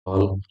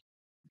all,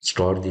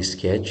 start the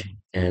sketch,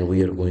 and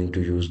we are going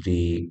to use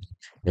the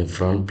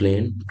front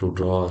plane to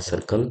draw a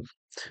circle.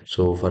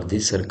 So for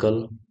this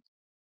circle,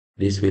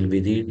 this will be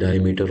the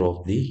diameter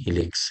of the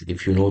helix.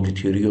 If you know the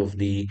theory of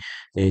the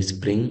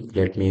spring,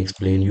 let me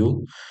explain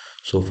you.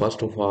 So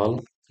first of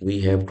all, we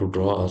have to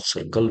draw a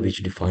circle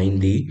which define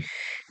the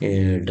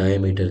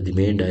diameter, the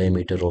main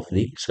diameter of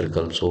the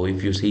circle. So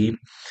if you see,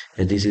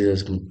 this is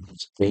a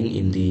spring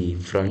in the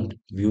front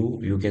view,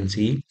 you can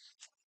see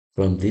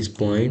from this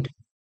point,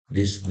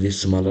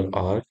 this smaller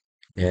arc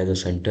has a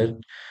center.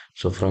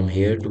 So from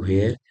here to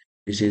here,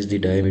 this is the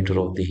diameter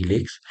of the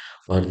helix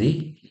or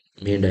the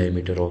main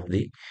diameter of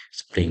the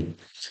spring.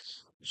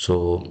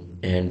 So,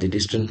 and the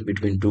distance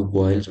between two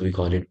coils, we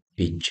call it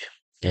pitch.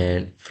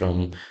 And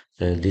from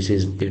this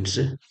is its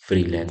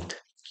free length.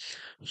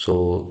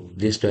 So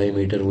this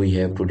diameter we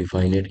have to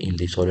define it in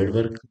the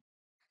SolidWorks.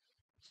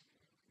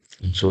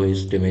 So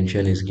its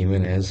dimension is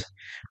given as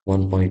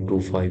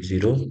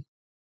 1.250.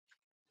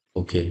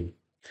 Okay,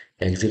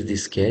 exit the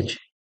sketch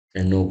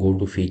and now go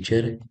to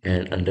feature,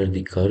 and under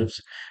the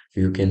curves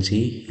you can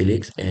see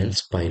helix and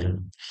spiral.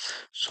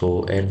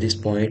 So at this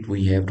point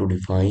we have to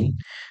define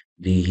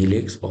the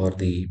helix or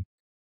the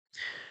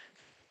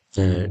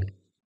uh,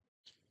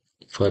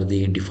 for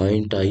the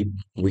defined type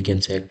we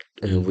can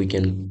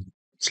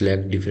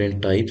select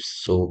different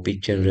types. So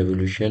pitch and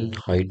revolution,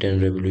 height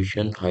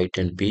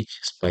and pitch,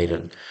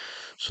 spiral.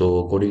 So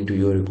according to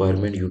your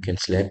requirement you can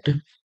select.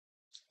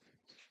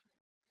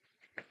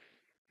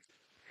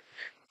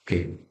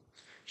 Okay,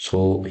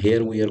 so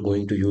here we are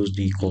going to use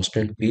the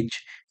constant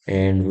pitch,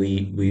 and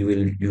we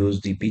will use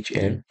the pitch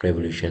and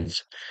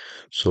revolutions.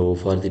 So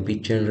for the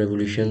pitch and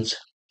revolutions,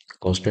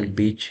 constant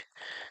pitch,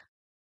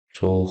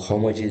 so how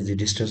much is the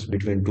distance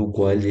between two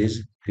coils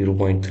is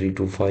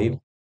 0.325,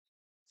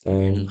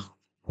 and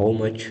how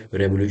much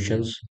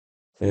revolutions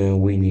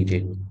we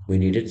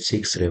needed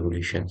 6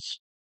 revolutions.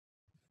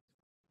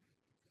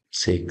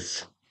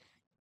 6.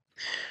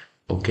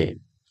 Okay,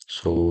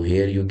 so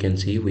here you can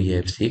see we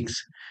have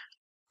 6.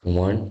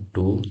 1,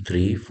 2,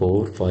 3,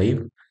 4,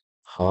 5,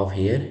 half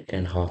here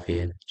and half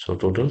here. So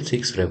total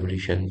 6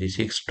 revolution. The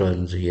 6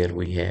 turns here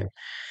we have.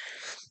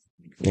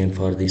 And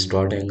for the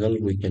start angle,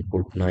 we can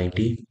put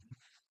 90.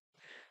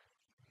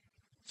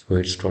 So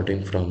it's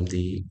starting from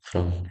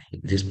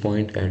this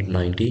point at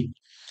 90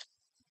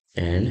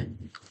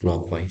 and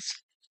clockwise.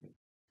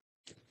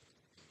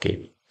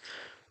 Okay.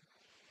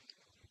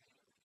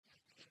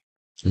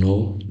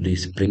 Now the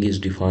spring is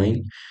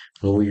defined.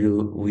 Now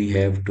we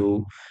have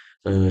to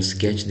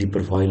sketch the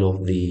profile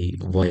of the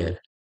wire.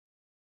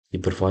 The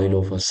profile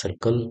of a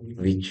circle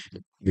which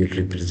will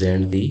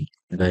represent the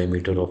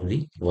diameter of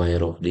the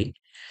wire of the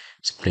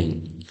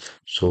spring.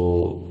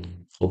 So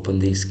open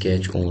the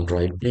sketch on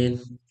right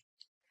plane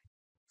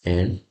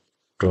and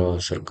draw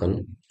a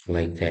circle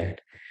like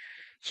that.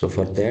 So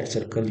for that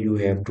circle you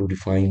have to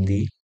define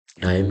the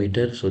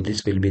diameter. So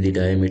this will be the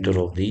diameter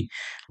of the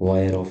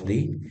wire of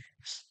the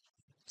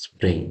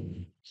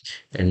spring.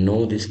 And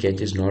no, this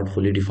sketch is not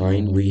fully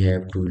defined. We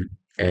have to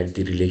add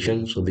the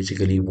relation. So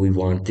basically we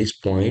want this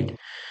point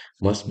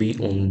must be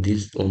on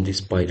this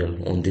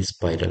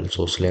spiral.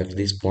 So select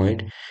this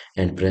point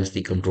and press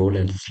the control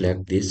and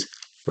select this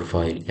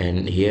profile,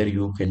 and here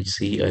you can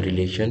see a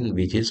relation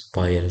which is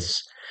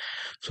pairs.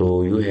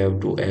 So you have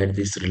to add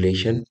this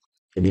relation.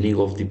 The meaning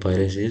of the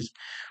pairs is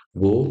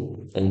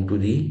go onto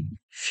the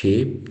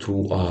shape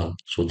through all.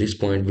 So this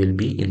point will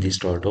be in the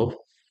start of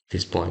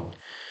this point.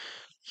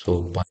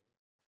 So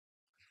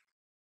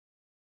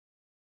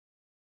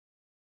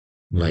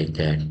like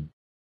that.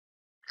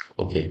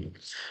 Okay,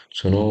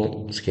 so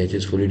now sketch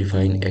is fully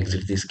defined.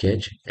 Exit the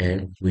sketch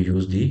and we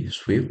use the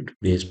Swift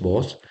base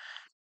boss,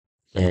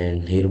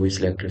 and here we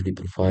selected the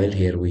profile.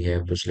 Here we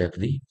have to select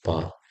the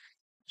path.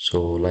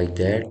 So like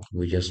that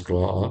we just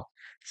draw a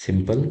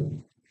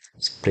simple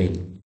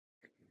spring.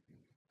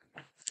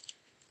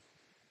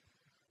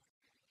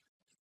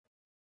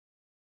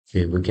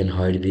 Okay, we can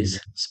hide this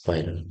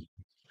spiral.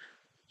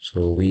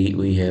 So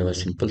we have a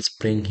simple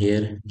spring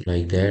here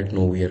like that.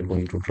 Now we are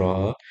going to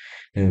draw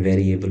a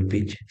variable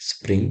pitch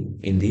spring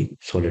in the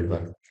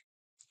SolidWorks.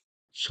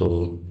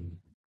 So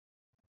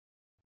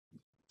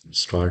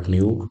start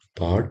new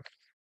part.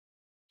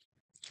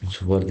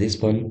 So for this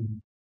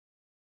one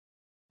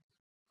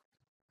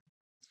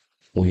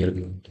we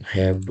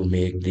have to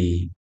make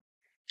the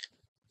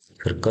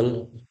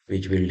circle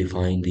which will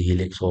define the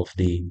helix of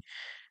the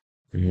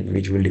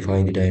which will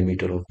define the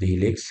diameter of the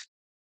helix.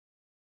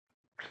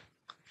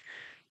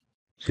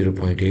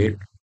 0.8.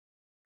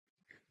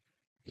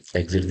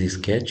 Exit the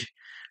sketch.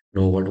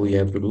 Now what we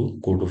have to do,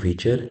 go to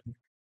feature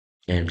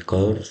and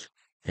curves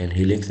and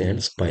helix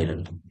and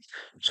spiral.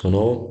 So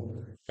now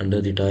under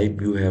the type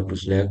you have to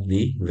select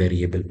the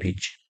variable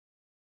pitch.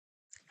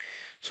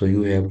 So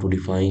you have to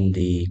define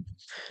the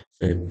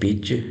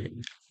pitch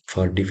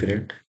for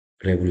different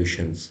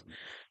revolutions.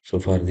 So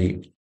for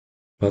the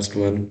first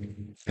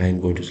one I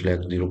am going to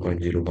select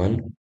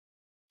 0.01,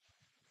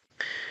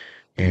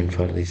 and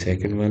for the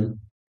second one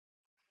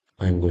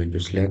I am going to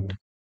select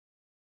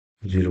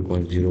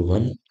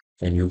 0.01,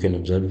 and you can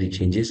observe the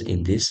changes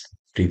in this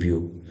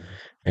preview.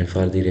 And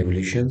for the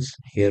revolutions,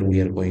 here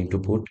we are going to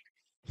put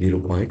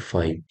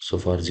 0.5. So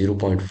for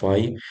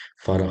 0.5,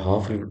 for a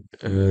half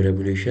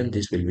revolution,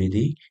 this will be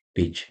the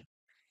pitch.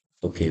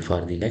 Okay,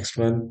 for the next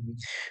one,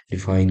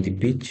 define the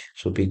pitch.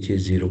 So pitch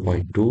is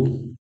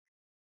 0.2,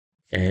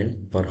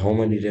 and for how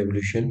many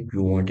revolution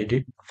you wanted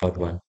it? For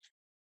one.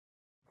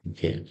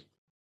 Okay,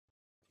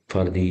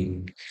 for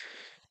the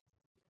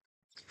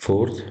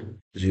fourth,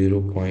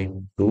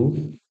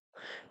 0.2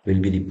 will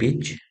be the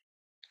pitch,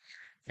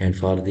 and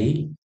for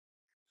the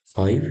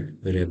 5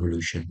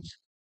 revolutions.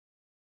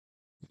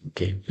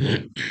 Okay,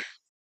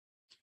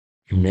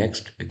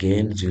 next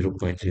again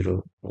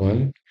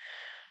 0.01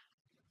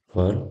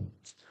 for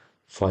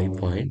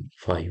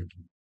 5.5.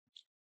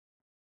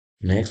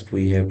 Next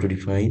we have to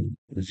define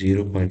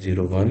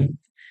 0.01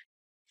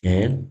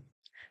 and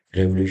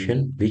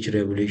revolution. Which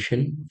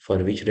revolution?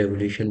 For which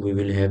revolution we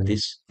will have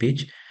this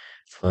pitch?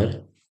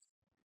 For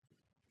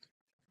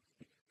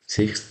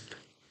sixth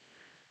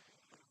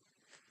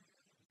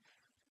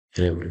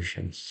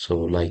revolution. So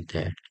like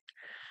that.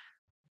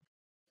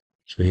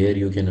 So here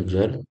you can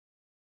observe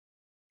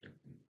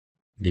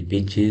the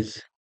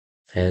pitches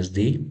has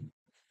the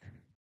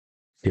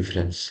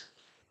difference.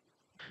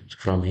 So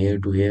from here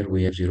to here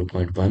we have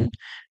 0.1,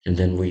 and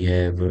then we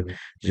have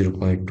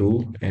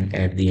 0.2, and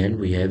at the end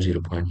we have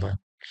 0.1.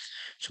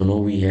 So now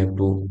we have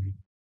to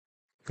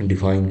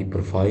define the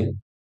profile.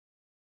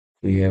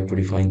 We have to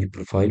define the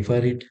profile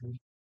for it.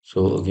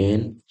 So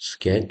again,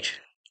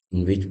 sketch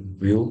in which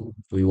view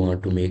we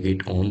want to make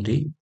it on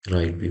the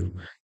right view.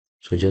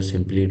 So just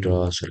simply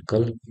draw a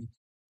circle,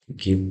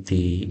 give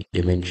the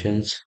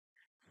dimensions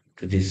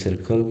to this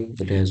circle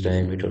that has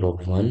diameter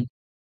of 1.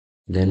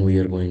 Then we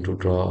are going to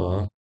draw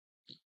a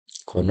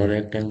corner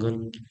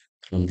rectangle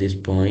from this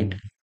point,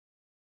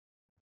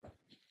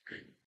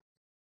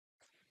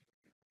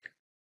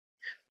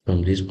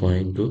 to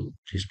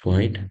this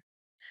point,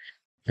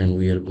 and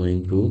we are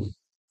going to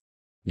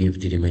give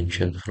the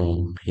dimension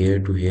from here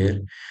to here.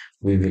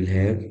 We will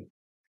have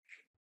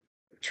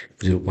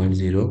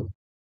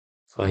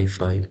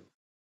 0.055.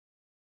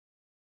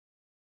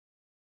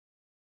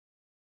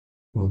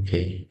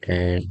 Okay,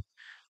 and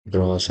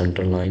draw a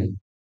center line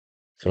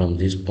from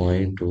this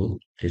point to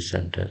this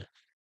center.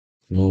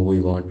 Now we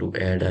want to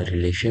add a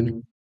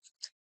relation.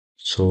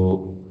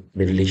 So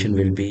the relation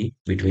will be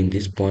between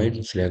this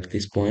point, select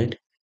this point,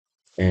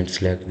 and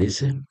select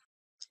this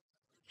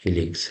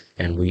helix,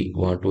 and we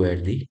want to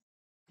add the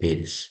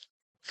base.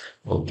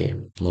 Okay,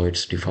 now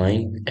it's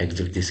defined.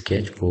 Exit the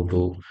sketch, go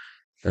to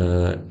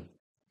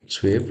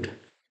Swift,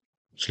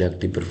 select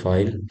the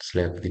profile,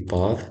 select the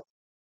path.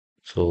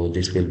 So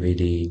this will be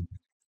the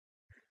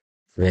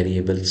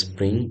variable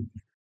spring,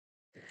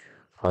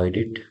 hide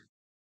it,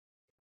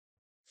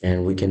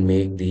 and we can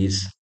make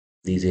these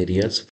areas